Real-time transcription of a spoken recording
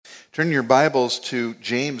Turn your Bibles to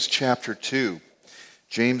James chapter 2.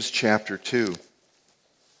 James chapter 2.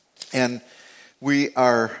 And we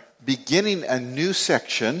are beginning a new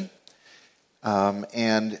section,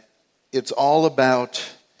 and it's all about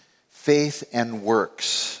faith and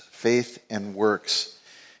works. Faith and works.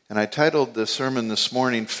 And I titled the sermon this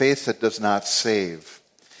morning, Faith That Does Not Save.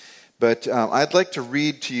 But I'd like to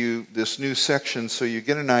read to you this new section so you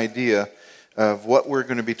get an idea of what we're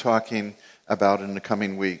going to be talking about in the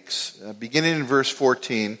coming weeks. Beginning in verse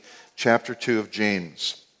 14, chapter 2 of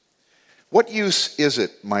James. What use is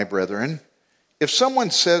it, my brethren, if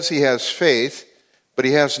someone says he has faith, but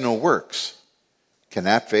he has no works? Can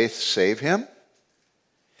that faith save him?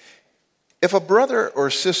 If a brother or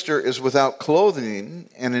sister is without clothing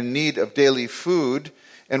and in need of daily food,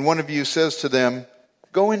 and one of you says to them,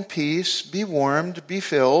 "Go in peace, be warmed, be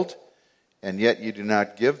filled," and yet you do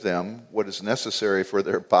not give them what is necessary for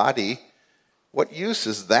their body, what use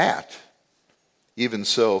is that? Even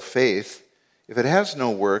so, faith, if it has no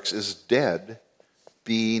works, is dead,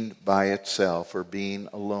 being by itself or being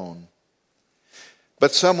alone.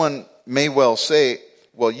 But someone may well say,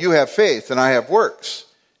 "Well, you have faith and I have works.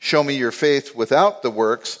 Show me your faith without the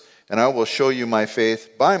works, and I will show you my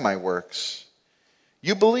faith by my works."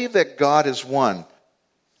 You believe that God is one.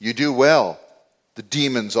 You do well. The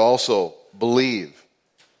demons also believe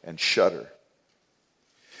and shudder.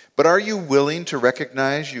 But are you willing to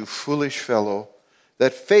recognize, you foolish fellow,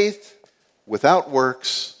 that faith without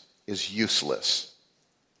works is useless?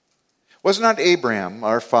 Was not Abraham,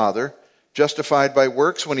 our father, justified by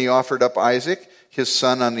works when he offered up Isaac, his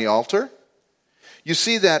son, on the altar? You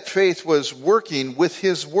see that faith was working with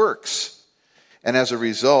his works, and as a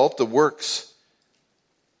result of the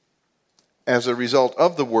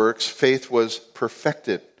works, faith was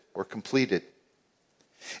perfected or completed.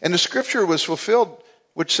 And the scripture was fulfilled,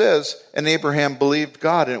 which says, "And Abraham believed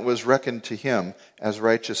God, and it was reckoned to him as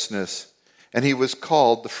righteousness, and he was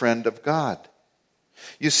called the friend of God."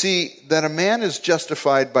 You see that a man is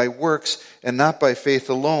justified by works and not by faith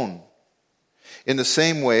alone. In the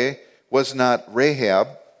same way, was not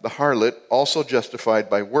Rahab, the harlot, also justified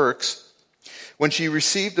by works when she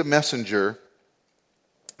received a messenger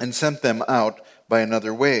and sent them out by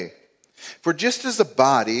another way? For just as the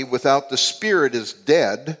body without the spirit is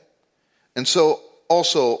dead, and so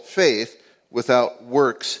also faith without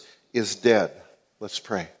works is dead. Let's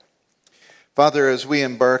pray. Father, as we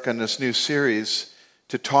embark on this new series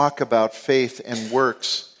to talk about faith and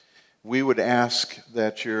works, we would ask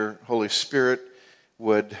that your Holy Spirit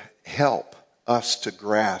would help us to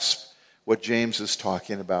grasp what James is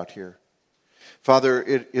talking about here. Father,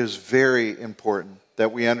 it is very important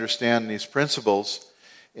that we understand these principles,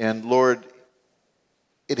 and Lord,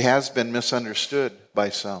 it has been misunderstood by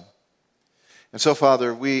some. And so,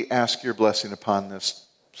 Father, we ask your blessing upon this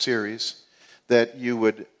series, that you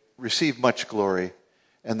would receive much glory,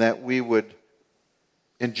 and that we would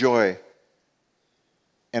enjoy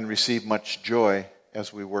and receive much joy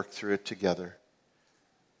as we work through it together.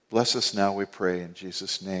 Bless us now, we pray, in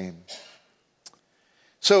Jesus' name.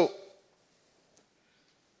 So,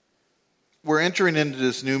 we're entering into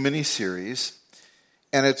this new mini-series,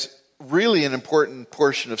 and it's really an important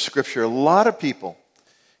portion of Scripture. A lot of people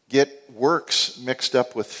get works mixed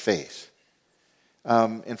up with faith.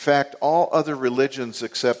 In fact, all other religions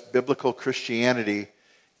except biblical Christianity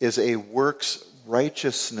is a works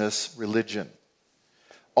righteousness religion.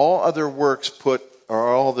 All other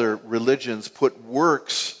religions put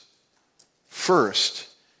works first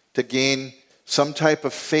to gain some type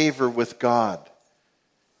of favor with God.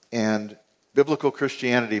 And biblical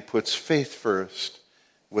Christianity puts faith first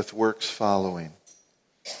with works following.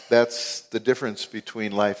 That's the difference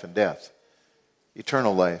between life and death,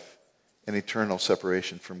 eternal life and eternal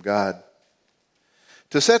separation from God.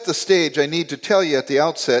 To set the stage, I need to tell you at the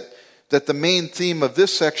outset that the main theme of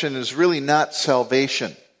this section is really not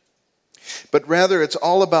salvation, but rather it's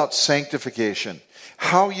all about sanctification,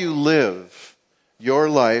 how you live your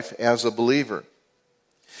life as a believer.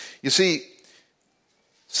 You see,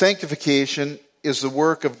 sanctification is the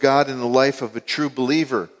work of God in the life of a true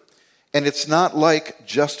believer. And it's not like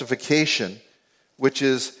justification, which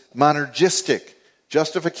is monergistic.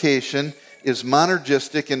 Justification is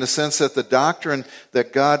monergistic in the sense that the doctrine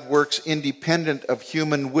that God works independent of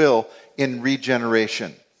human will in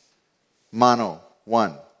regeneration. Mono,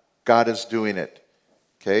 one. God is doing it.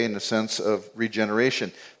 Okay, in the sense of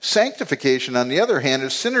regeneration. Sanctification, on the other hand,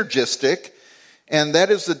 is synergistic, and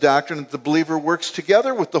that is the doctrine that the believer works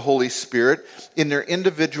together with the Holy Spirit in their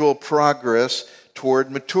individual progress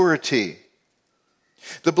toward maturity.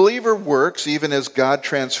 The believer works even as God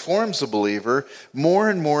transforms the believer more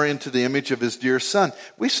and more into the image of his dear Son.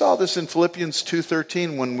 We saw this in Philippians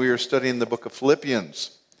 2:13 when we were studying the book of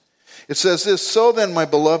Philippians. It says this, "So then, my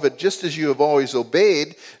beloved, just as you have always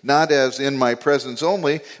obeyed, not as in my presence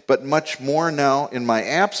only, but much more now in my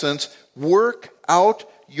absence, work out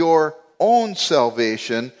your own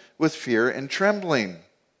salvation with fear and trembling."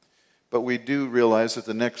 But we do realize that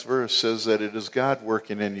the next verse says that it is God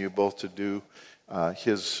working in you both to do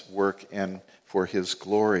his work and for his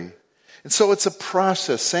glory. And so it's a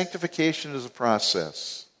process. Sanctification is a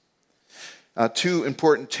process. Two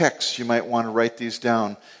important texts, you might want to write these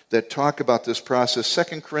down, that talk about this process.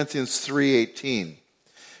 2 Corinthians 3:18.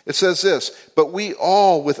 It says this, "But we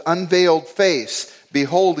all with unveiled face,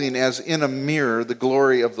 beholding as in a mirror the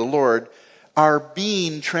glory of the Lord, are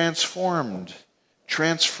being transformed."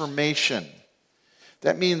 Transformation.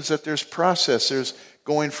 That means that there's process. There's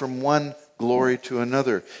going from one glory to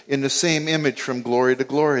another. In the same image from glory to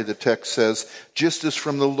glory, the text says, just as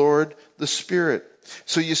from the Lord, the Spirit.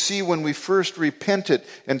 So you see, when we first repented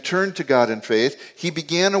and turned to God in faith, he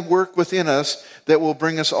began a work within us that will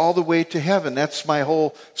bring us all the way to heaven. That's my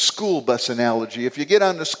whole school bus analogy. If you get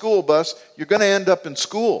on the school bus, you're going to end up in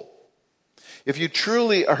school. If you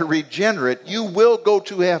truly are regenerate, you will go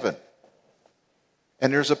to heaven.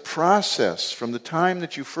 And there's a process from the time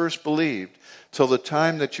that you first believed till the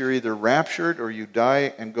time that you're either raptured or you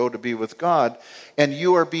die and go to be with God, and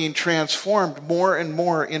you are being transformed more and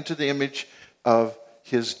more into the image of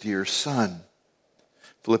his dear Son.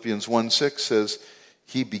 Philippians 1:6 says,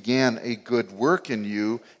 "He began a good work in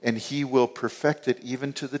you, and he will perfect it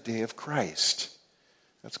even to the day of Christ."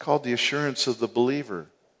 That's called the assurance of the believer.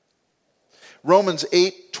 Romans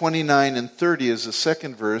 8:29 and 30 is the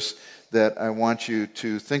second verse that I want you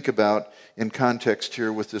to think about in context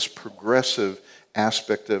here with this progressive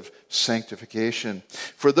aspect of sanctification.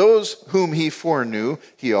 "For those whom he foreknew,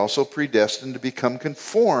 he also predestined to become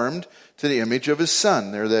conformed to the image of his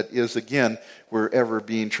Son." There that is again, we're ever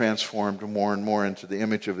being transformed more and more into the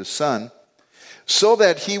image of his Son. "So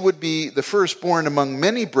that he would be the firstborn among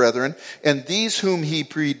many brethren, and these whom he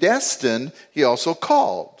predestined, he also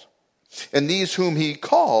called. And these whom he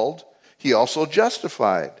called, he also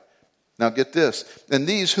justified." Now get this. "And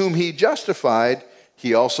these whom he justified,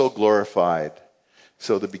 he also glorified."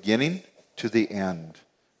 So the beginning to the end.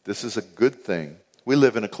 This is a good thing. We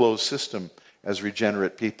live in a closed system as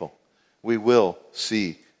regenerate people. We will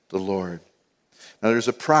see the Lord. Now there's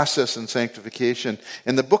a process in sanctification.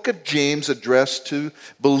 And the book of James, addressed to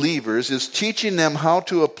believers, is teaching them how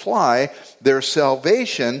to apply their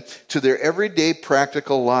salvation to their everyday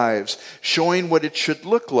practical lives, showing what it should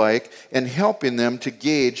look like and helping them to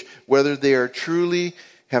gauge whether they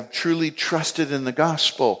have truly trusted in the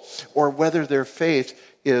gospel or whether their faith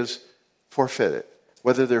is forfeited,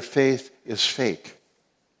 whether their faith is fake.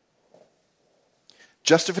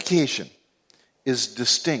 Justification is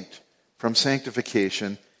distinct from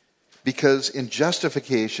sanctification, because in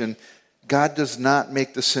justification, God does not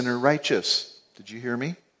make the sinner righteous. Did you hear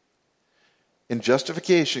me? In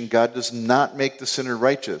justification, God does not make the sinner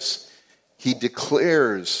righteous. He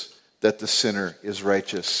declares that the sinner is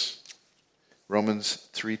righteous. Romans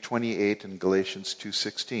 3:28 and Galatians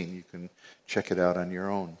 2:16. You can check it out on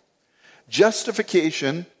your own.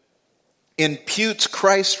 Justification imputes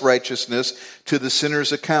Christ's righteousness to the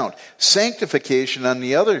sinner's account. Sanctification, on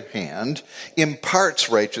the other hand, imparts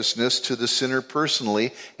righteousness to the sinner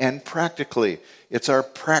personally and practically. It's our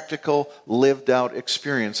practical, lived out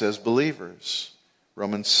experience as believers.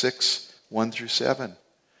 Romans 6:1-7.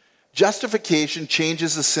 Justification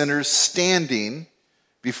changes the sinner's standing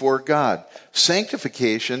before God.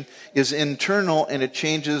 Sanctification is internal, and it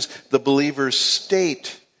changes the believer's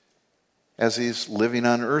state as he's living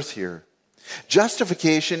on earth here.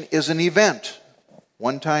 Justification is an event,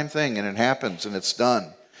 one-time thing, and it happens and it's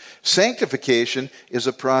done. Sanctification is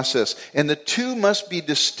a process, and the two must be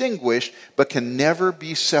distinguished but can never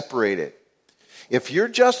be separated. If you're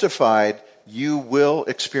justified, you will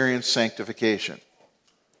experience sanctification.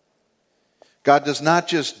 God does not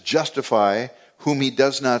just justify whom he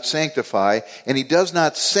does not sanctify, and he does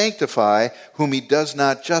not sanctify whom he does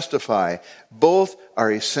not justify. Both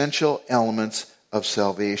are essential elements of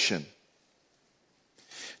salvation.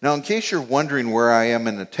 Now, in case you're wondering where I am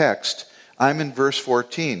in the text, I'm in verse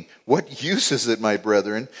 14. "What use is it, my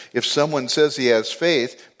brethren, if someone says he has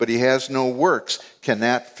faith, but he has no works? Can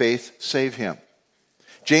that faith save him?"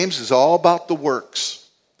 James is all about the works.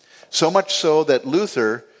 So much so that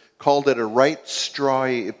Luther called it a right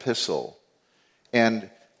strawy epistle and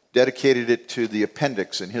dedicated it to the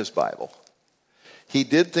appendix in his Bible. He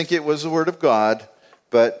did think it was the Word of God,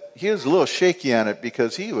 but he was a little shaky on it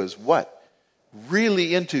because he was what?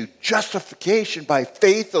 Really into justification by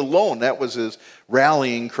faith alone. That was his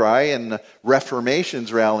rallying cry and the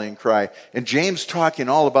Reformation's rallying cry. And James talking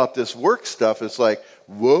all about this work stuff, it's like,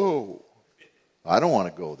 whoa, I don't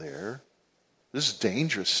want to go there. This is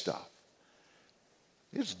dangerous stuff.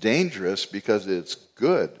 It's dangerous because it's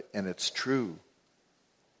good and it's true.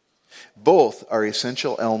 Both are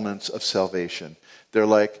essential elements of salvation. They're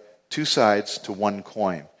like two sides to one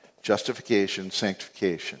coin. Justification,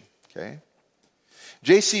 sanctification. Okay?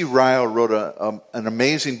 J.C. Ryle wrote an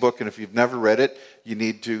amazing book, and if you've never read it, you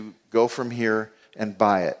need to go from here and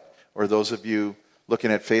buy it. Or those of you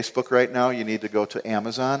looking at Facebook right now, you need to go to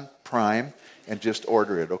Amazon Prime and just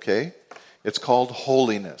order it, okay? It's called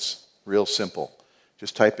Holiness. Real simple.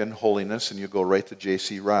 Just type in holiness and you go right to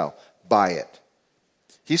J.C. Ryle. Buy it.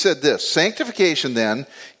 He said this, sanctification then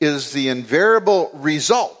is the invariable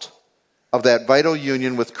result of that vital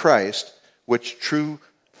union with Christ, which true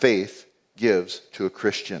faith gives to a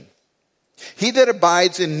Christian. He that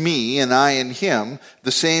abides in me and I in him,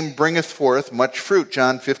 the same bringeth forth much fruit.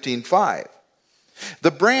 John 15:5. The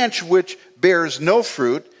branch which bears no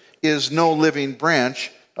fruit is no living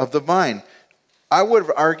branch of the vine. I would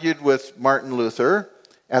have argued with Martin Luther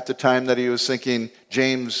at the time that he was thinking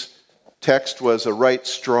James' text was a right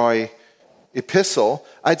straw epistle.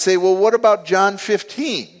 I'd say, well, what about John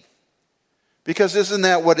 15? Because isn't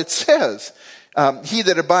that what it says? He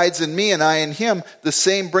that abides in me and I in him, the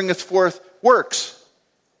same bringeth forth works,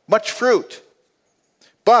 much fruit.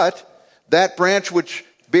 But that branch which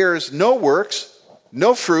bears no works,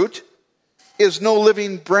 no fruit, is no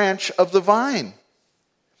living branch of the vine.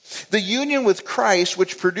 The union with Christ,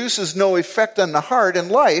 which produces no effect on the heart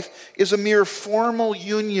and life, is a mere formal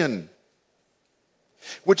union,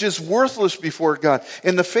 which is worthless before God.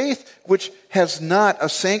 And the faith which has not a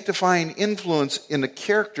sanctifying influence in the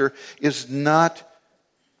character is not,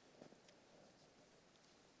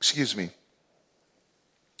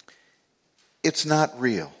 it's not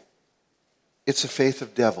real. It's a faith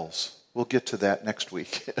of devils. We'll get to that next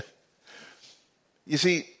week. You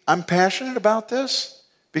see, I'm passionate about this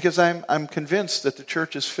because I'm convinced that the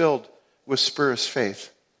church is filled with spurious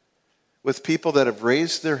faith, with people that have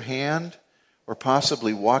raised their hand or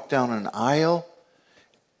possibly walked down an aisle,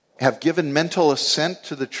 have given mental assent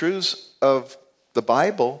to the truths of the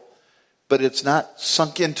Bible, but it's not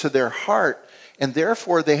sunk into their heart, and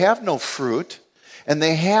therefore they have no fruit, and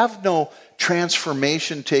they have no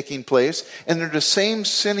transformation taking place, and they're the same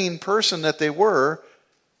sinning person that they were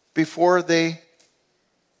before they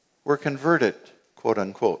were converted, quote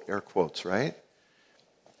unquote, air quotes, right?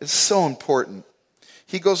 It's so important.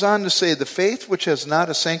 He goes on to say, the faith which has not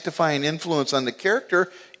a sanctifying influence on the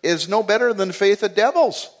character is no better than the faith of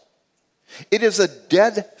devils. It is a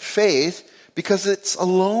dead faith because it's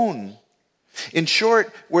alone. In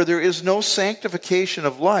short, where there is no sanctification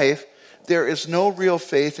of life, there is no real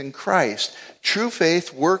faith in Christ. True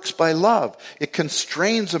faith works by love. It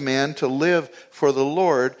constrains a man to live for the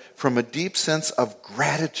Lord from a deep sense of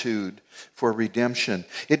gratitude for redemption.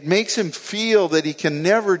 It makes him feel that he can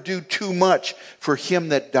never do too much for him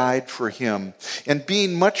that died for him. And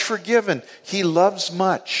being much forgiven, he loves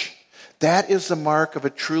much. That is the mark of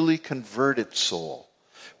a truly converted soul.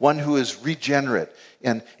 One who is regenerate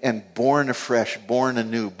and born afresh, born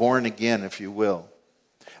anew, born again, if you will.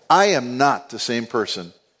 I am not the same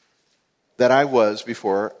person that I was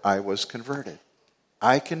before I was converted.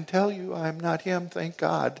 I can tell you I'm not him, thank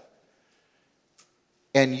God.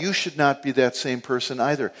 And you should not be that same person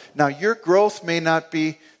either. Now, your growth may not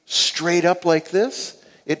be straight up like this.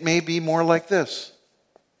 It may be more like this.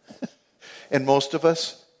 And most of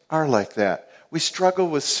us are like that. We struggle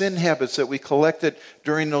with sin habits that we collected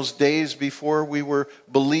during those days before we were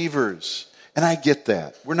believers. And I get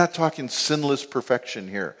that. We're not talking sinless perfection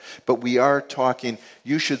here. But we are talking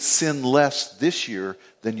you should sin less this year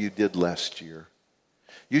than you did last year.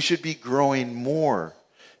 You should be growing more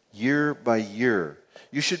year by year.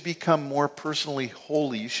 You should become more personally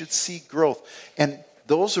holy. You should see growth. And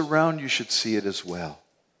those around you should see it as well.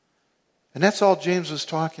 And that's all James was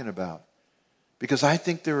talking about. Because I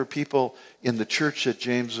think there were people in the church that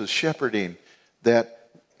James was shepherding that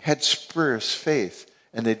had spurious faith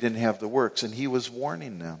and they didn't have the works. And he was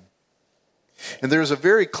warning them. And there's a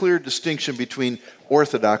very clear distinction between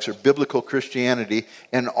Orthodox or biblical Christianity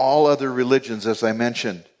and all other religions, as I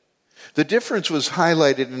mentioned. The difference was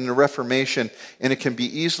highlighted in the Reformation, and it can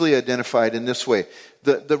be easily identified in this way.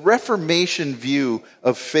 The Reformation view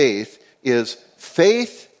of faith is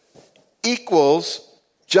faith equals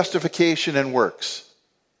justification and works.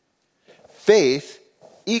 Faith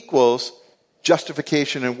equals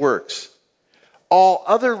justification and works. all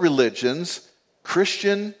other religions,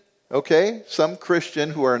 Christian, okay, some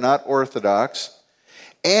Christian who are not Orthodox,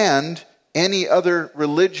 and any other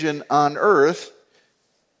religion on earth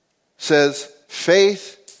says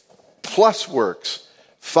faith plus works.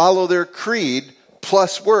 Follow their creed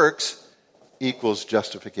plus works equals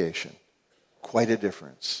justification. Quite a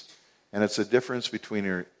difference. And it's a difference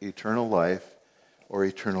between eternal life or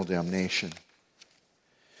eternal damnation.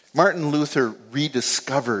 Martin Luther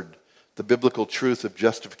rediscovered the biblical truth of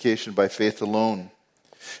justification by faith alone.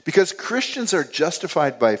 Because Christians are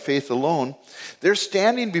justified by faith alone, their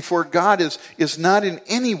standing before God is not in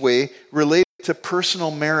any way related to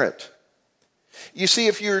personal merit. You see,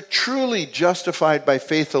 if you're truly justified by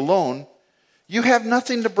faith alone, you have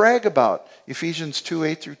nothing to brag about, Ephesians 2,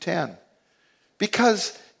 8 through 10.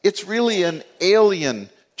 Because it's really an alien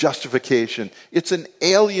justification. It's an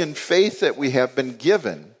alien faith that we have been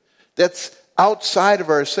given that's outside of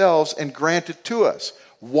ourselves and granted to us.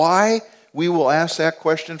 Why? We will ask that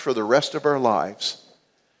question for the rest of our lives.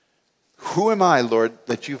 Who am I, Lord,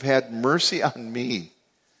 that you've had mercy on me?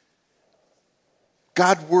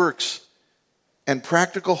 God works and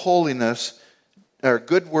practical holiness, or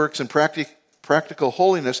good works and practical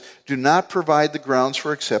holiness, do not provide the grounds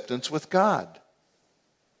for acceptance with God.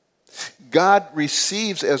 God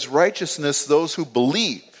receives as righteousness those who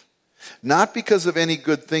believe, not because of any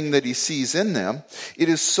good thing that he sees in them. It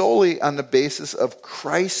is solely on the basis of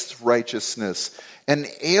Christ's righteousness, an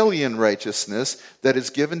alien righteousness that is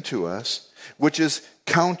given to us, which is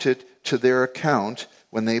counted to their account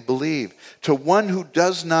when they believe. To one who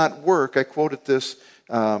does not work, I quoted this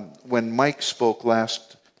when Mike spoke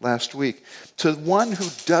last week. To one who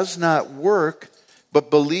does not work, but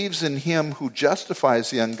believes in him who justifies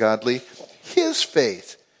the ungodly, his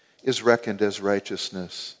faith is reckoned as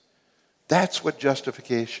righteousness. That's what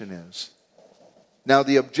justification is. Now,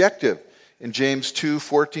 the objective in James 2,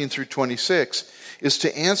 14 through 26 is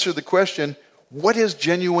to answer the question, what is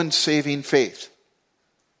genuine saving faith?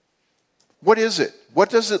 What is it? What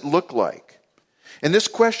does it look like? And this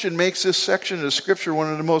question makes this section of Scripture one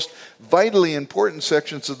of the most vitally important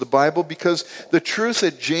sections of the Bible, because the truth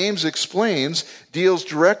that James explains deals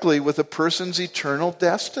directly with a person's eternal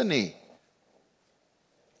destiny.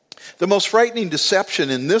 The most frightening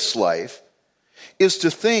deception in this life is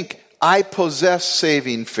to think I possess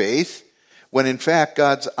saving faith, when in fact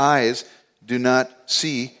God's eyes do not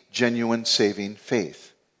see genuine saving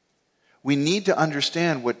faith. We need to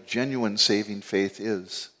understand what genuine saving faith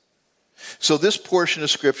is. So this portion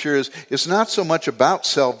of Scripture is not so much about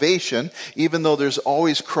salvation, even though there's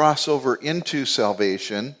always crossover into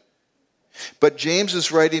salvation. But James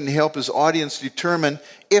is writing to help his audience determine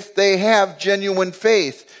if they have genuine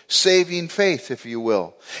faith, saving faith, if you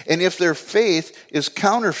will. And if their faith is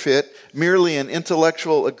counterfeit, merely an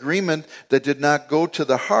intellectual agreement that did not go to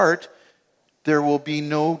the heart, there will be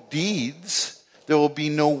no deeds, there will be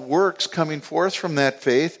no works coming forth from that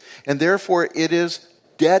faith, and therefore it is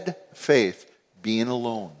dead faith, being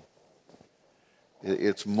alone.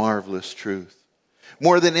 It's marvelous truth.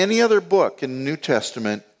 More than any other book in the New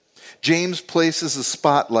Testament, James places a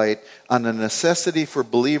spotlight on the necessity for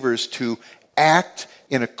believers to act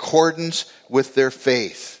in accordance with their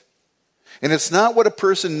faith. And it's not what a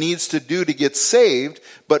person needs to do to get saved,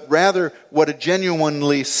 but rather what a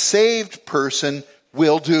genuinely saved person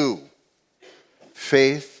will do.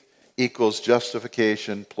 Faith equals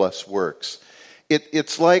justification plus works.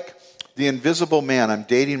 It's like the invisible man. I'm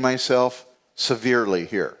dating myself severely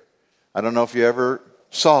here. I don't know if you ever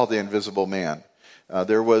saw The Invisible Man.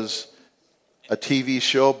 There was a TV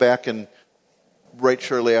show back in right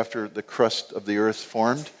shortly after the crust of the earth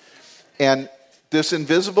formed. And this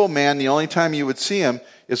invisible man, the only time you would see him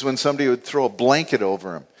is when somebody would throw a blanket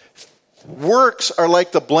over him. Works are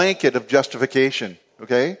like the blanket of justification,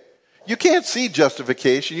 okay? You can't see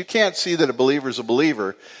justification. You can't see that a believer is a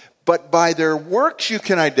believer. But by their works you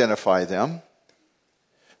can identify them.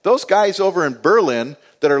 Those guys over in Berlin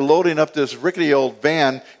that are loading up this rickety old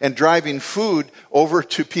van and driving food over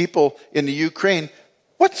to people in the Ukraine,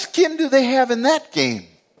 what skin do they have in that game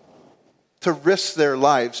to risk their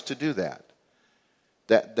lives to do that?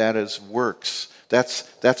 That is works. That's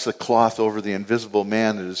the cloth over the invisible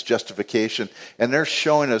man that is justification. And they're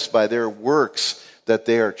showing us by their works that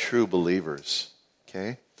they are true believers.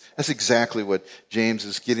 Okay? That's exactly what James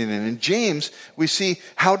is getting in. In James, we see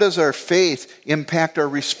how does our faith impact our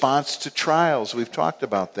response to trials. We've talked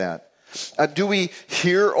about that. Do we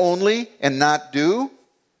hear only and not do?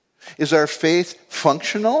 Is our faith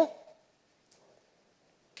functional?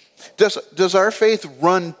 Does our faith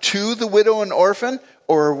run to the widow and orphan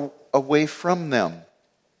or away from them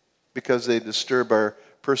because they disturb our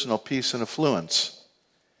personal peace and affluence?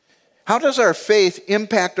 How does our faith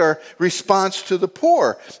impact our response to the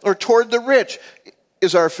poor or toward the rich?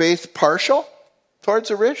 Is our faith partial towards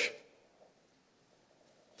the rich?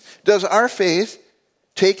 Does our faith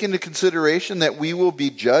take into consideration that we will be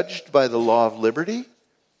judged by the law of liberty?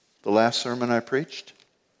 The last sermon I preached.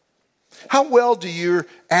 How well do your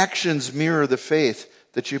actions mirror the faith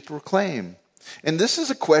that you proclaim? And this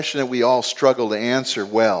is a question that we all struggle to answer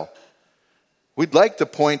well. We'd like to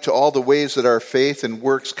point to all the ways that our faith and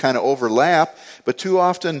works kind of overlap, but too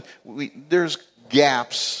often there's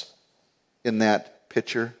gaps in that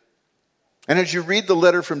picture. And as you read the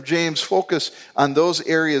letter from James, focus on those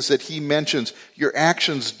areas that he mentions, your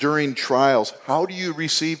actions during trials. How do you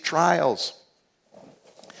receive trials?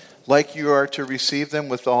 Like you are to receive them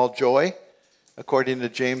with all joy, according to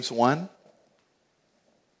James 1.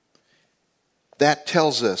 That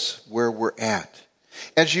tells us where we're at.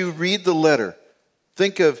 As you read the letter,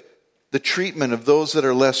 think of the treatment of those that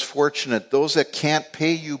are less fortunate, those that can't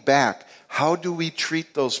pay you back. How do we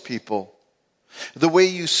treat those people? The way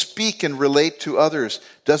you speak and relate to others,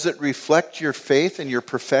 does it reflect your faith and your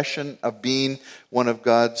profession of being one of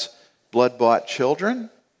God's blood-bought children?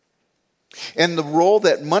 And the role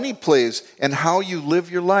that money plays and how you live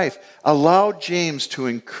your life. Allow James to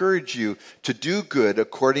encourage you to do good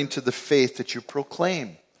according to the faith that you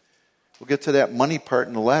proclaim. We'll get to that money part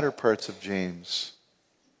in the latter parts of James.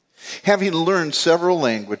 Having learned several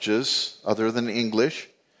languages other than English,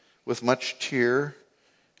 with much tear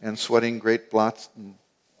and sweating great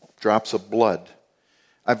drops of blood,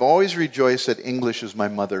 I've always rejoiced that English is my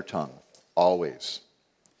mother tongue. Always.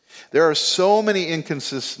 There are so many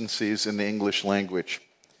inconsistencies in the English language.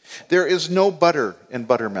 There is no butter in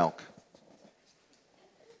buttermilk.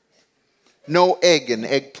 No egg in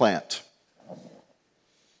eggplant.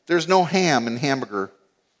 There's no ham in hamburger.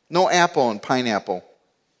 No apple in pineapple.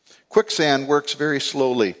 Quicksand works very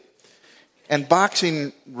slowly. And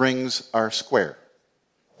boxing rings are square.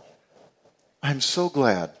 I'm so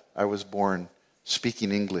glad I was born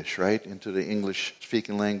speaking English, right? Into the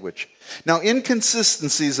English-speaking language. Now,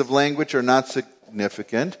 inconsistencies of language are not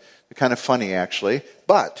significant. They're kind of funny, actually.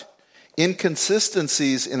 But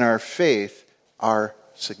inconsistencies in our faith are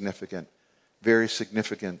significant. Very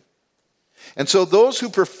significant. And so those who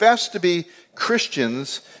profess to be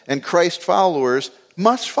Christians and Christ followers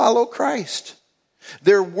must follow Christ.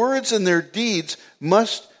 Their words and their deeds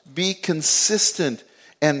must be consistent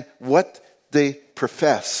in what they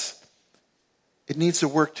profess. It needs to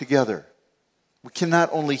work together. We cannot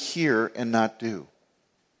only hear and not do.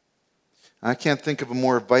 I can't think of a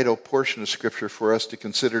more vital portion of Scripture for us to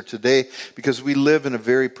consider today because we live in a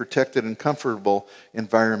very protected and comfortable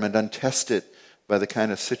environment, untested by the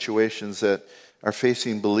kind of situations that are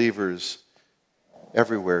facing believers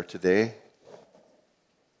everywhere today.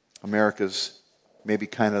 America's maybe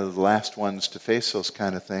kind of the last ones to face those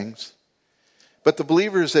kind of things. But the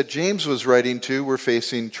believers that James was writing to were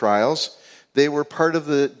facing trials. They were part of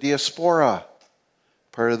the diaspora.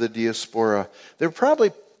 Part of the diaspora. They were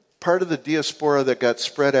probably part of the diaspora that got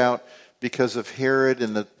spread out because of Herod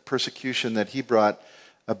and the persecution that he brought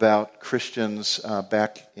about Christians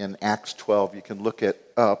back in Acts 12. You can look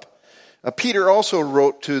it up. Peter also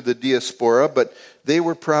wrote to the diaspora, but they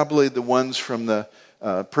were probably the ones from the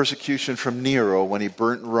persecution from Nero when he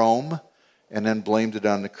burnt Rome and then blamed it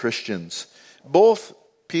on the Christians. Both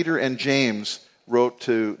Peter and James wrote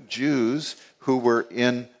to Jews who were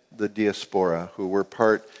in the diaspora, who were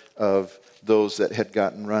part of those that had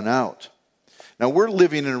gotten run out. Now, we're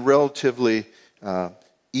living in a relatively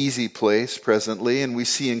easy place presently, and we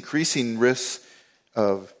see increasing risks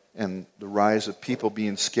and the rise of people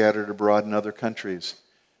being scattered abroad in other countries.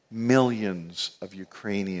 Millions of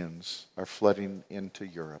Ukrainians are flooding into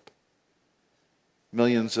Europe.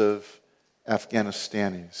 Millions of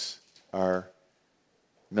Afghanistanis are.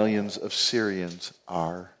 Millions of Syrians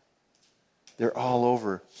are. They're all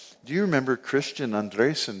over. Do you remember Christian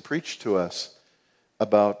Andresen preached to us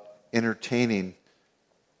about entertaining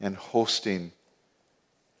and hosting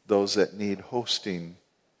those that need hosting?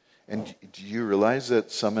 And do you realize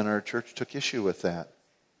that some in our church took issue with that?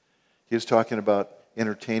 He was talking about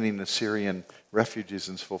entertaining the Syrian refugees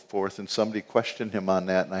and so forth, and somebody questioned him on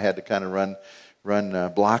that, and I had to kind of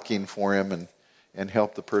run blocking for him and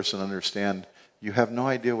help the person understand. You have no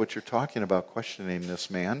idea what you're talking about questioning this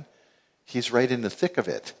man. He's right in the thick of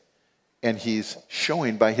it. And he's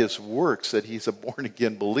showing by his works that he's a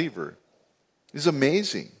born-again believer. He's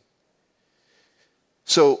amazing.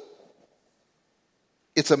 So,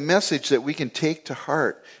 it's a message that we can take to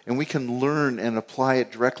heart and we can learn and apply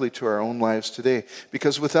it directly to our own lives today.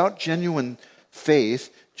 Because without genuine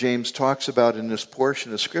faith James talks about in this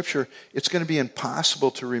portion of Scripture, it's going to be impossible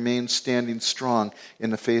to remain standing strong in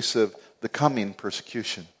the face of the coming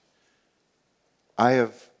persecution. I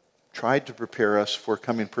have tried to prepare us for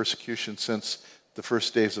coming persecution since the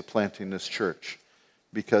first days of planting this church,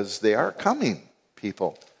 because they are coming,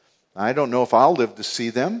 people. I don't know if I'll live to see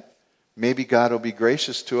them. Maybe God will be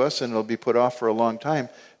gracious to us and it'll be put off for a long time,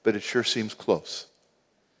 but it sure seems close.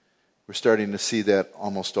 We're starting to see that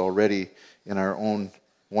almost already in our own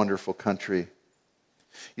wonderful country.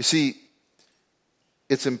 You see,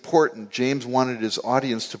 it's important. James wanted his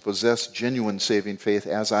audience to possess genuine saving faith,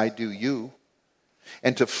 as I do you,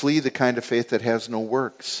 and to flee the kind of faith that has no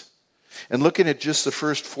works. And looking at just the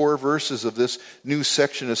first 4 verses of this new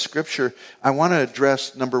section of Scripture, I want to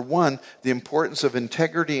address, number 1, the importance of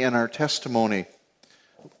integrity in our testimony.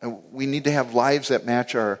 We need to have lives that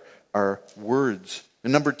match our words.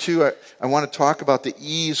 And number 2, I want to talk about the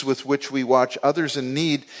ease with which we watch others in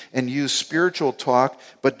need and use spiritual talk,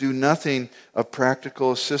 but do nothing of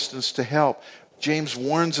practical assistance to help. James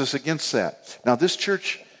warns us against that. Now, this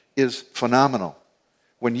church is phenomenal.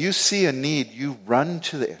 When you see a need, you run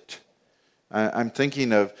to it. I'm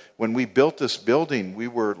thinking of when we built this building, we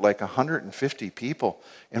were like 150 people,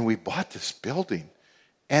 and we bought this building,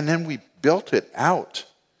 and then we built it out,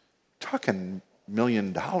 talking $1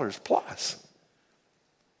 million plus.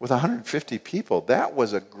 With 150 people, that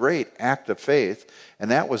was a great act of faith,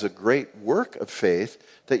 and that was a great work of faith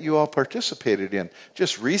that you all participated in.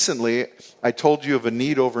 Just recently, I told you of a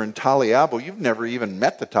need over in Taliabo. You've never even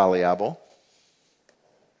met the Taliabo.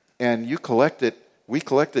 And we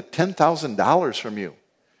collected $10,000 from you.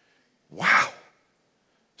 Wow.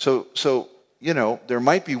 So, you know, there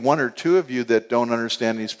might be 1 or 2 of you that don't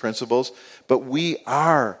understand these principles, but we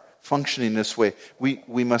are functioning this way.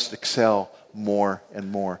 We must excel more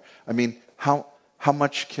and more. I mean, how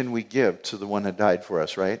much can we give to the one that died for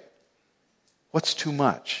us, right? What's too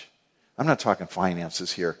much? I'm not talking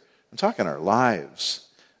finances here. I'm talking our lives.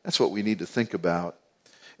 That's what we need to think about.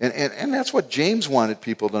 And that's what James wanted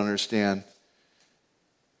people to understand.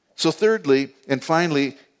 So thirdly, and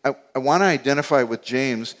finally, I want to identify with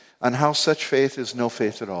James on how such faith is no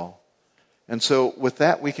faith at all. And so with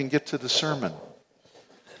that, we can get to the sermon.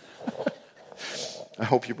 I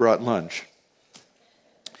hope you brought lunch.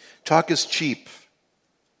 Talk is cheap.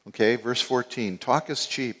 Okay, verse 14. Talk is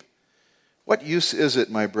cheap. What use is it,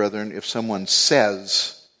 my brethren, if someone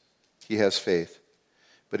says he has faith,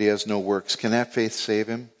 but he has no works? Can that faith save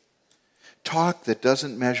him? Talk that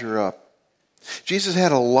doesn't measure up. Jesus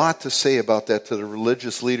had a lot to say about that to the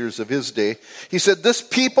religious leaders of his day. He said, "This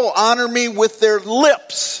people honor me with their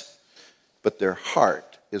lips, but their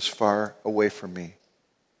heart is far away from me."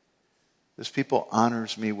 This people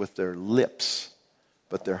honors me with their lips,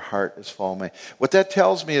 but their heart is far away. What that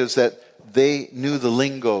tells me is that they knew the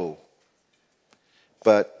lingo,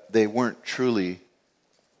 but they weren't truly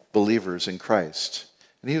believers in Christ.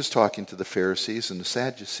 And he was talking to the Pharisees and the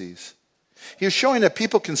Sadducees. He was showing that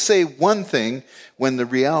people can say one thing when the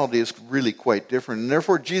reality is really quite different. And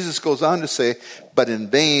therefore, Jesus goes on to say, "But in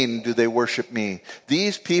vain do they worship me."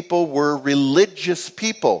 These people were religious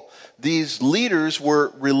people. These leaders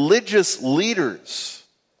were religious leaders.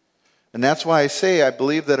 And that's why I say I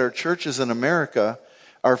believe that our churches in America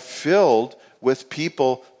are filled with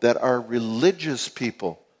people that are religious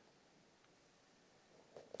people.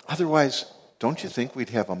 Otherwise, don't you think we'd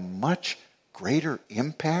have a much greater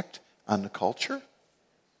impact on the culture?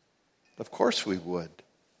 Of course we would.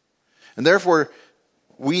 And therefore,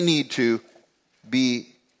 we need to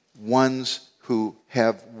be ones who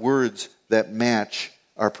have words that match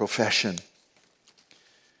our profession.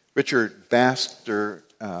 Richard Baxter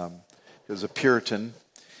was a Puritan.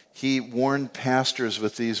 He warned pastors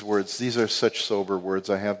with these words. These are such sober words.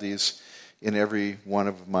 I have these in every one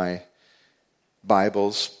of my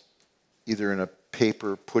Bibles, either in a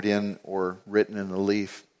paper put in or written in a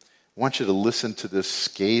leaf. I want you to listen to this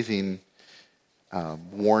scathing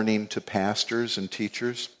warning to pastors and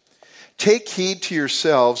teachers. "Take heed to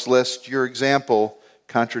yourselves, lest your example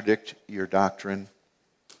contradict your doctrine.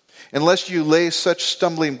 And lest you lay such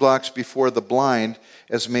stumbling blocks before the blind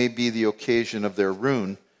as may be the occasion of their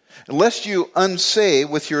ruin. And lest you unsay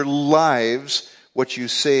with your lives what you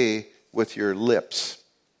say with your lips."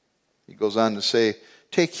 He goes on to say,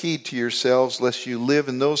 "Take heed to yourselves, lest you live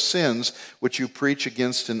in those sins which you preach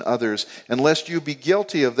against in others, and lest you be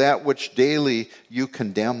guilty of that which daily you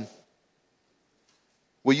condemn.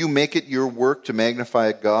 Will you make it your work to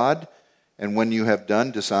magnify God, and when you have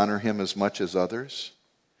done, dishonor him as much as others?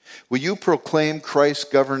 Will you proclaim Christ's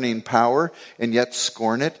governing power and yet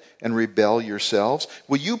scorn it and rebel yourselves?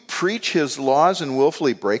 Will you preach his laws and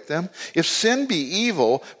willfully break them? If sin be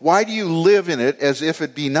evil, why do you live in it as if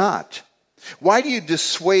it be not? Why do you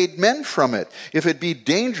dissuade men from it? If it be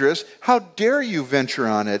dangerous, how dare you venture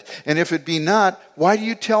on it? And if it be not, why do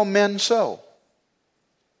you tell men so?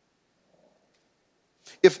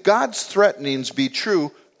 If God's threatenings be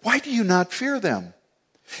true, why do you not fear them?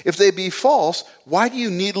 If they be false, why do you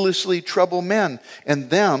needlessly trouble men and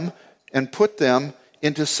put them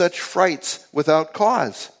into such frights without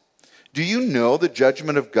cause? Do you know the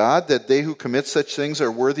judgment of God, that they who commit such things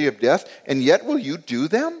are worthy of death, and yet will you do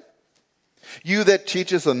them? You that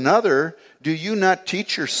teacheth another, do you not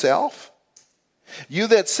teach yourself? You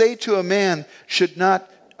that say to a man should not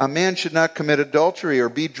commit adultery or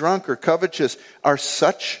be drunk or covetous, are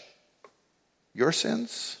such your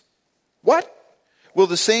sins? What? Will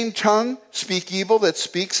the same tongue speak evil that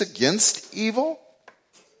speaks against evil?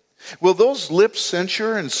 Will those lips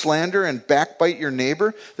censure and slander and backbite your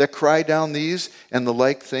neighbor that cry down these and the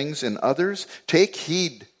like things in others? Take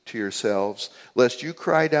heed to yourselves, lest you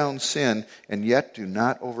cry down sin and yet do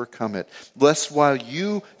not overcome it. Lest while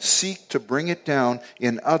you seek to bring it down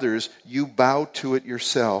in others, you bow to it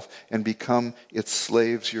yourself and become its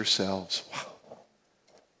slaves yourselves. Wow.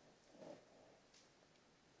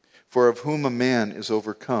 For of whom a man is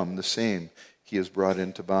overcome, the same he is brought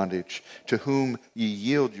into bondage. To whom ye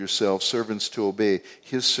yield yourselves servants to obey,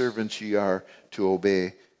 his servants ye are to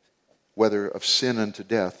obey, whether of sin unto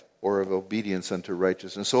death or of obedience unto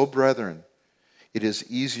righteousness. O brethren, it is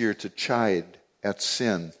easier to chide at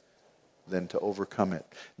sin than to overcome it.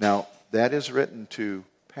 Now, that is written to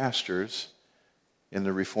pastors in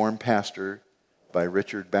the Reformed Pastor by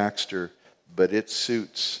Richard Baxter, but it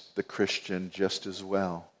suits the Christian just as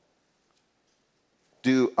well.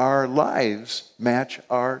 Do our lives match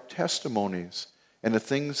our testimonies and the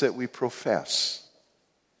things that we profess?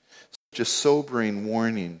 Such a sobering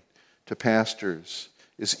warning to pastors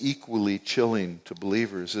is equally chilling to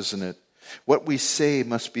believers, isn't it? What we say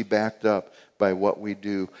must be backed up by what we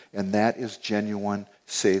do, and that is genuine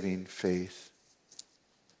saving faith.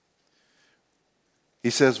 He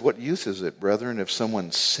says, what use is it, brethren, if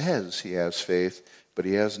someone says he has faith, but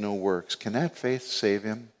he has no works? Can that faith save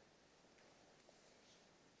him?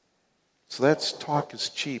 So that's talk is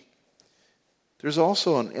cheap. There's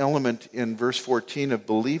also an element in verse 14 of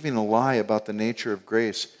believing a lie about the nature of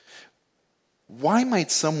grace. Why might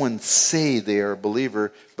someone say they are a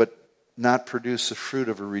believer but not produce the fruit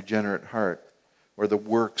of a regenerate heart, or the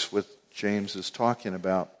works which James is talking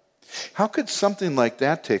about? How could something like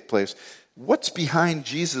that take place? What's behind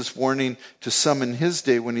Jesus' warning to some in his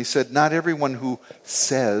day when he said, not everyone who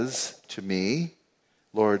says to me,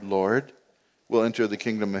 Lord, Lord, will enter the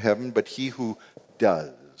kingdom of heaven, but he who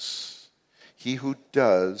does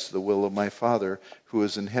the will of my Father who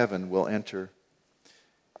is in heaven will enter.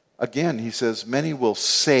 Again, he says, many will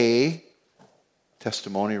say,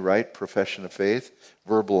 testimony, right? Profession of faith,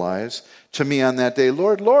 verbalize, to me on that day,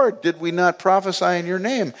 Lord, Lord, did we not prophesy in your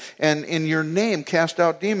name? And in your name cast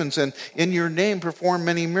out demons, and in your name perform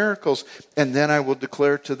many miracles? And then I will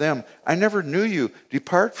declare to them, I never knew you.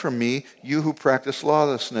 Depart from me, you who practice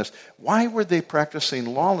lawlessness. Why were they practicing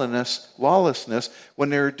lawlessness when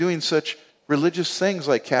they were doing such religious things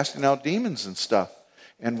like casting out demons and stuff,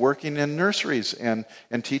 and working in nurseries and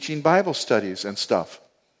teaching Bible studies and stuff?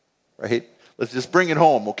 Right? Let's just bring it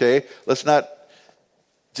home, okay? Let's not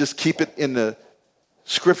just keep it in the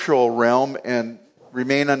scriptural realm and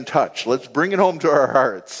remain untouched. Let's bring it home to our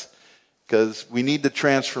hearts, because we need the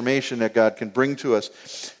transformation that God can bring to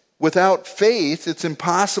us. Without faith, it's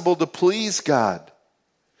impossible to please God,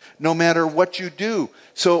 no matter what you do.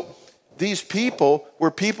 So these people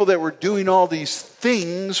were people that were doing all these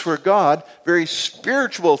things for God, very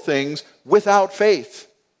spiritual things, without faith.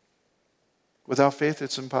 Without faith,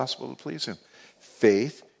 it's impossible to please him.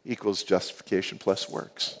 Faith equals justification plus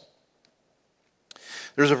works.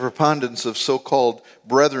 There's a preponderance of so-called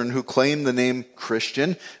brethren who claim the name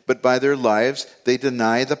Christian, but by their lives they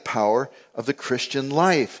deny the power of the Christian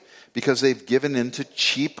life because they've given into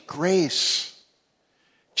cheap grace.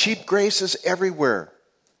 Cheap grace is everywhere.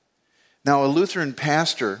 Now, a Lutheran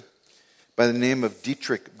pastor by the name of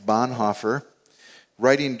Dietrich Bonhoeffer,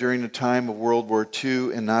 writing during the time of World War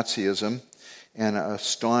II and Nazism, and a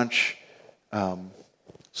staunch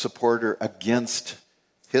supporter against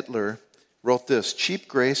Hitler, wrote this: cheap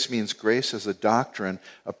grace means grace as a doctrine,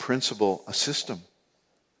 a principle, a system.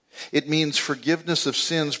 It means forgiveness of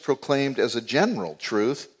sins proclaimed as a general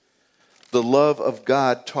truth, the love of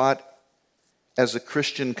God taught as a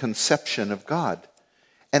Christian conception of God,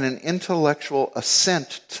 And an intellectual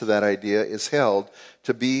assent to that idea is held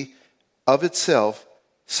to be of itself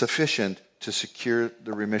sufficient to secure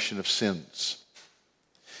the remission of sins.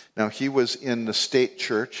 Now, he was in the state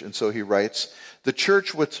church, and so he writes, the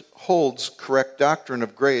church which holds correct doctrine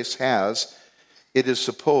of grace has, it is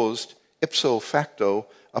supposed, ipso facto,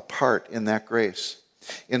 a part in that grace.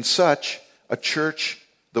 In such a church,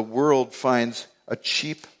 the world finds a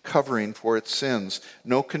cheap covering for its sins.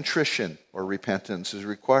 No contrition or repentance is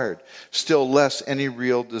required. Still less any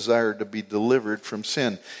real desire to be delivered from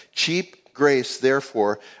sin. Cheap grace,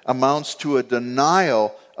 therefore, amounts to a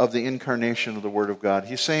denial of the incarnation of the Word of God.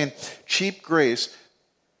 He's saying cheap grace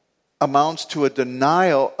amounts to a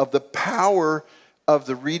denial of the power of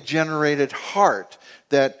the regenerated heart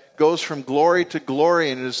that goes from glory to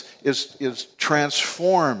glory and is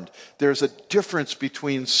transformed. There's a difference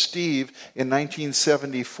between Steve in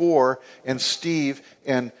 1974 and Steve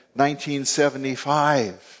in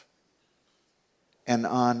 1975. And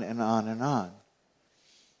on and on and on.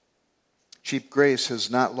 Cheap grace has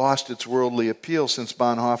not lost its worldly appeal since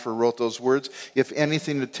Bonhoeffer wrote those words. If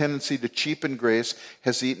anything, the tendency to cheapen grace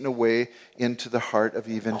has eaten away into the heart of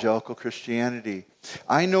evangelical Christianity.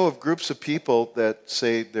 I know of groups of people that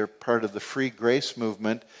say they're part of the free grace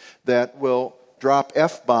movement that will drop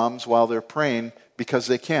F-bombs while they're praying because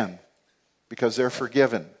they can, because they're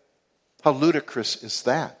forgiven. How ludicrous is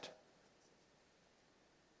that?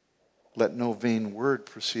 Let no vain word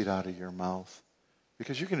proceed out of your mouth,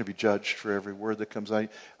 because you're going to be judged for every word that comes out.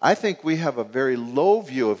 I think we have a very low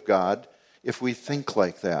view of God if we think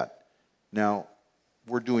like that. Now,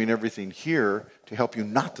 we're doing everything here to help you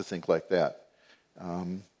not to think like that.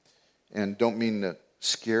 And don't mean to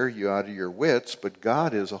scare you out of your wits, but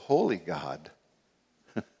God is a holy God.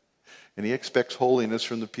 And He expects holiness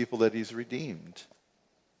from the people that He's redeemed.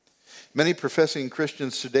 Many professing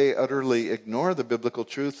Christians today utterly ignore the biblical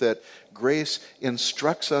truth that grace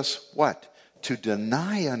instructs us what? To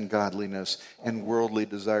deny ungodliness and worldly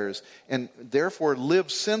desires, and therefore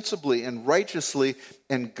live sensibly and righteously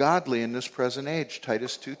and godly in this present age,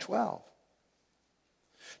 Titus 2:12.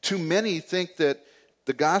 Too many think that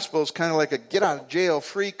the gospel is kind of like a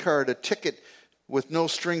get-out-of-jail-free card, a ticket with no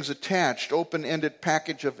strings attached, open-ended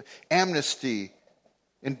package of amnesty,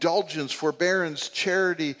 indulgence, forbearance,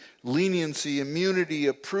 charity, leniency, immunity,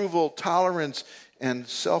 approval, tolerance, and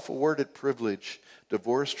self-awarded privilege,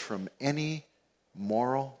 divorced from any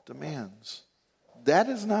moral demands. That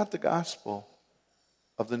is not the gospel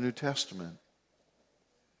of the New Testament.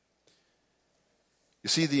 You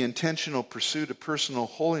see, the intentional pursuit of personal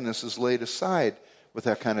holiness is laid aside with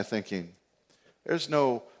that kind of thinking. There's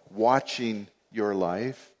no watching your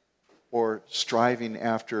life or striving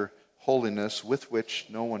after holiness with which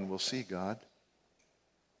no one will see God.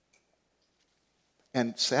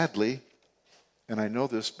 And sadly, and I know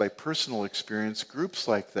this by personal experience, groups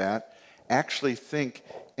like that actually think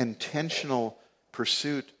intentional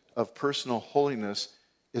pursuit of personal holiness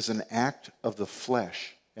is an act of the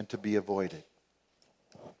flesh and to be avoided.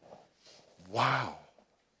 Wow.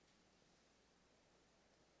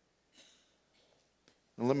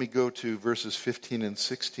 Now let me go to verses 15 and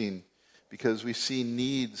 16, because we see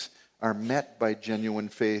needs are met by genuine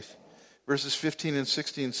faith. Verses 15 and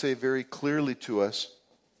 16 say very clearly to us,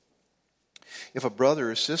 if a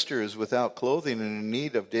brother or sister is without clothing and in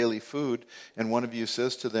need of daily food, and one of you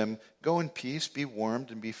says to them, go in peace, be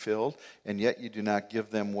warmed and be filled, and yet you do not give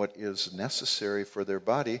them what is necessary for their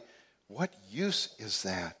body, what use is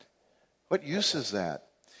that? What use is that?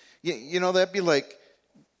 You know, that'd be like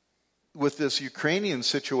with this Ukrainian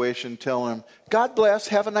situation, telling them, God bless,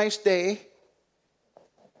 have a nice day.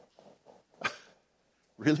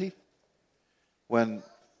 Really? When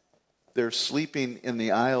they're sleeping in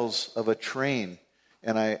the aisles of a train.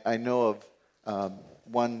 And I know of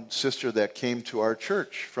one sister that came to our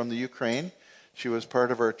church from the Ukraine. She was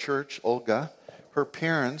part of our church, Olga. Her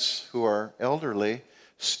parents, who are elderly,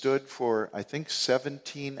 stood for, I think,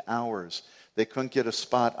 17 hours. They couldn't get a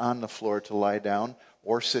spot on the floor to lie down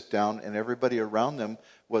or sit down, and everybody around them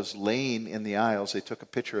was laying in the aisles. They took a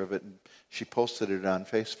picture of it, and she posted it on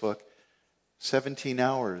Facebook. 17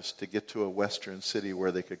 hours to get to a western city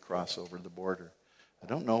where they could cross over the border. I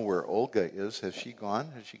don't know where Olga is. Has she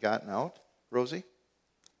gone? Has she gotten out, Rosie?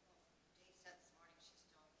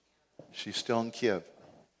 She's still in Kiev.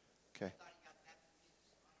 Okay.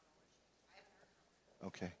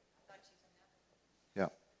 Okay. Yeah.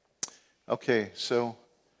 Okay, so,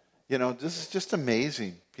 you know, this is just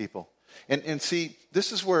amazing, people. And see,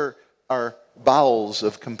 this is where our bowels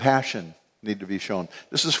of compassion need to be shown.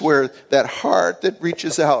 This is where that heart that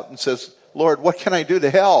reaches out and says, Lord, what can I do to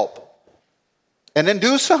help? And then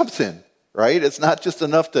do something. right? It's not just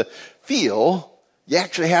enough to feel. You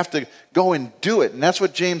actually have to go and do it. And that's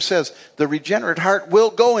what James says. The regenerate heart will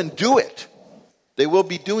go and do it. They will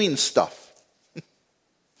be doing stuff.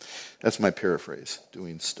 That's my paraphrase,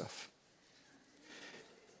 doing stuff.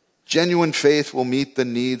 Genuine faith will meet the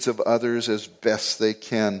needs of others as best they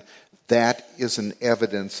can. That is an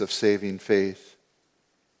evidence of saving faith.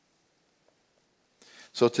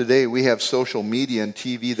 So today we have social media and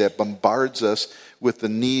TV that bombards us with the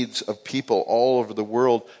needs of people all over the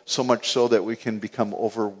world, so much so that we can become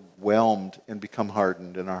overwhelmed and become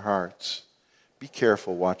hardened in our hearts. Be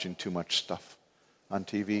careful watching too much stuff on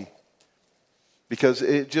TV. Because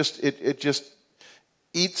it just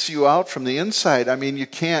eats you out from the inside. I mean,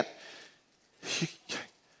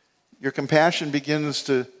 your compassion begins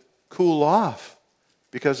to cool off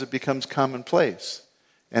because it becomes commonplace.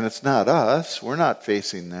 And it's not us. We're not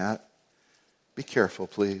facing that. Be careful,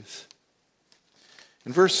 please.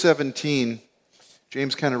 In verse 17,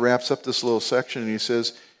 James kind of wraps up this little section and he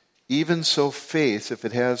says, even so faith, if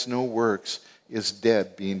it has no works, is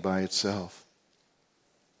dead being by itself.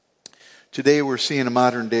 Today we're seeing a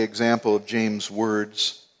modern day example of James'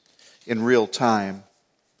 words in real time.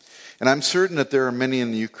 And I'm certain that there are many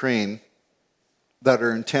in the Ukraine that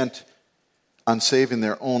are intent on saving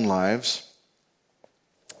their own lives,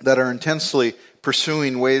 that are intensely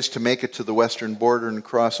pursuing ways to make it to the western border and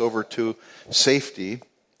cross over to safety.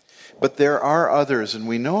 But there are others, and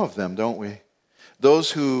we know of them, don't we?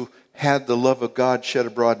 Those who had the love of God shed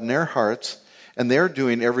abroad in their hearts, and they're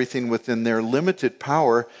doing everything within their limited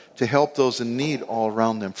power to help those in need all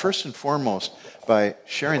around them. First and foremost, by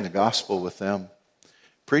sharing the gospel with them,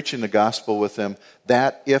 preaching the gospel with them,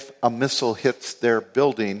 that if a missile hits their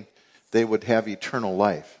building, they would have eternal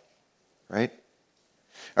life. Right?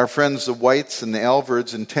 Our friends, the Whites and the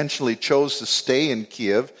Alvards, intentionally chose to stay in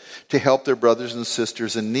Kiev to help their brothers and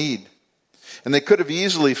sisters in need. And they could have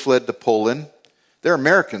easily fled to Poland. They're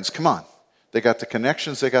Americans, come on. They got the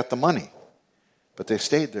connections, they got the money. But they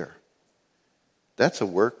stayed there. That's a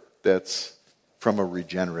work that's from a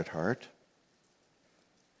regenerate heart.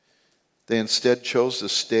 They instead chose to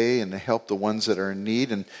stay and to help the ones that are in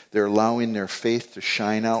need, and they're allowing their faith to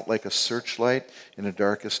shine out like a searchlight in the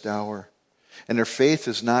darkest hour. And their faith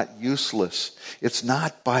is not useless. It's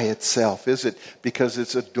not by itself, is it? Because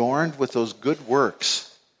it's adorned with those good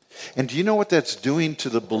works. And do you know what that's doing to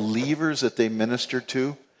the believers that they minister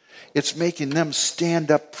to? It's making them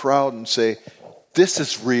stand up proud and say, this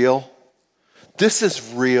is real. This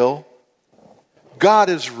is real. God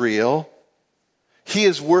is real. He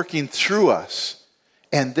is working through us.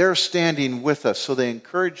 And they're standing with us. So they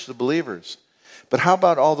encourage the believers. But how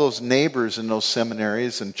about all those neighbors in those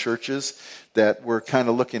seminaries and churches that were kind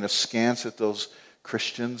of looking askance at those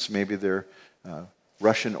Christians? Maybe they're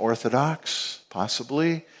Russian Orthodox,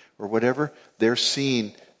 possibly, or whatever. They're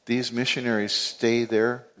seeing these missionaries stay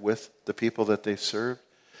there with the people that they serve.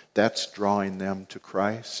 That's drawing them to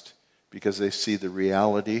Christ because they see the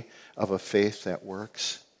reality of a faith that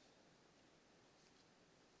works.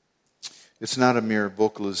 It's not a mere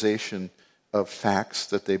vocalization of facts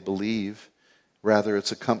that they believe. Rather,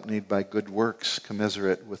 it's accompanied by good works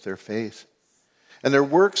commensurate with their faith. And their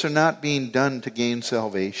works are not being done to gain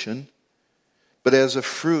salvation, but as a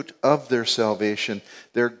fruit of their salvation,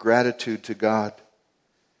 their gratitude to God.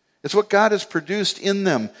 It's what God has produced in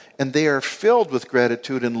them, and they are filled with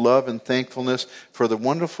gratitude and love and thankfulness for the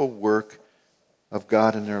wonderful work of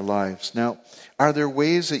God in their lives. Now, are there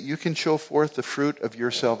ways that you can show forth the fruit of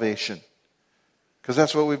your salvation? Because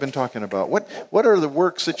that's what we've been talking about. What are the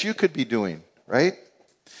works that you could be doing, right?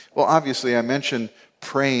 Well, obviously, I mentioned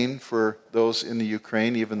praying for those in the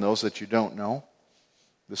Ukraine, even those that you don't know.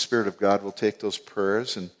 The Spirit of God will take those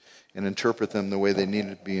prayers and interpret them the way they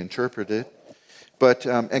need to be interpreted. But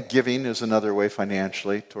and giving is another way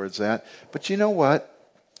financially towards that. But you know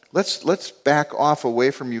what? Let's back off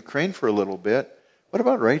away from Ukraine for a little bit. What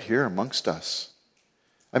about right here amongst us?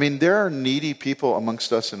 I mean, there are needy people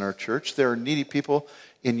amongst us in our church. There are needy people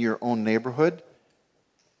in your own neighborhood,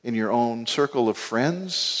 in your own circle of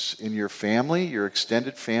friends, in your family, your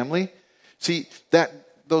extended family. See,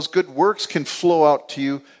 those good works can flow out to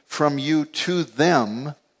you from you to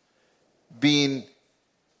them, being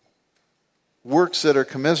works that are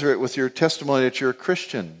commensurate with your testimony that you're a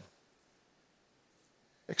Christian.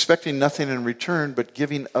 Expecting nothing in return, but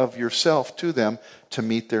giving of yourself to them to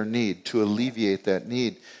meet their need, to alleviate that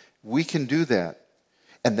need. We can do that.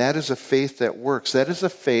 And that is a faith that works. That is a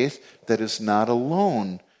faith that is not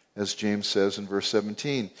alone, as James says in verse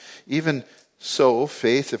 17. Even so,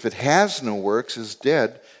 faith, if it has no works, is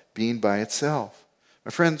dead, being by itself.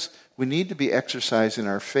 My friends, we need to be exercising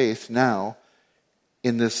our faith now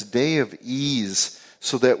in this day of ease,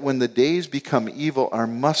 so that when the days become evil, our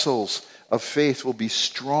muscles of faith will be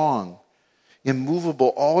strong, immovable,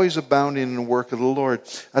 always abounding in the work of the Lord.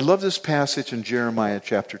 I love this passage in Jeremiah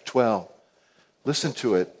chapter 12. Listen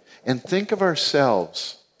to it and think of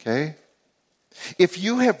ourselves, okay? If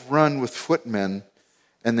you have run with footmen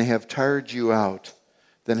and they have tired you out,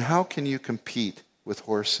 then how can you compete with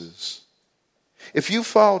horses? If you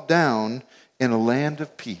fall down in a land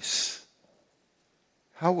of peace,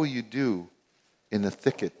 how will you do in the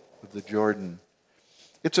thicket of the Jordan?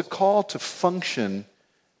 It's a call to function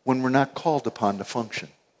when we're not called upon to function.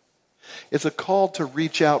 It's a call to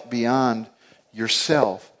reach out beyond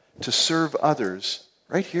yourself to serve others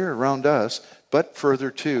right here around us, but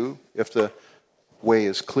further too, if the way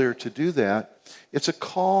is clear to do that. It's a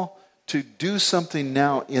call to do something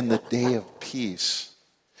now in the day of peace,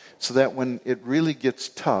 so that when it really gets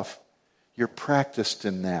tough, you're practiced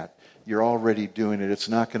in that. You're already doing it. It's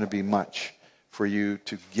not going to be much for you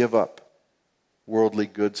to give up worldly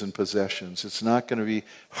goods and possessions. It's not going to be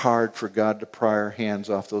hard for God to pry our hands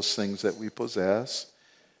off those things that we possess,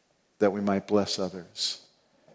 that we might bless others.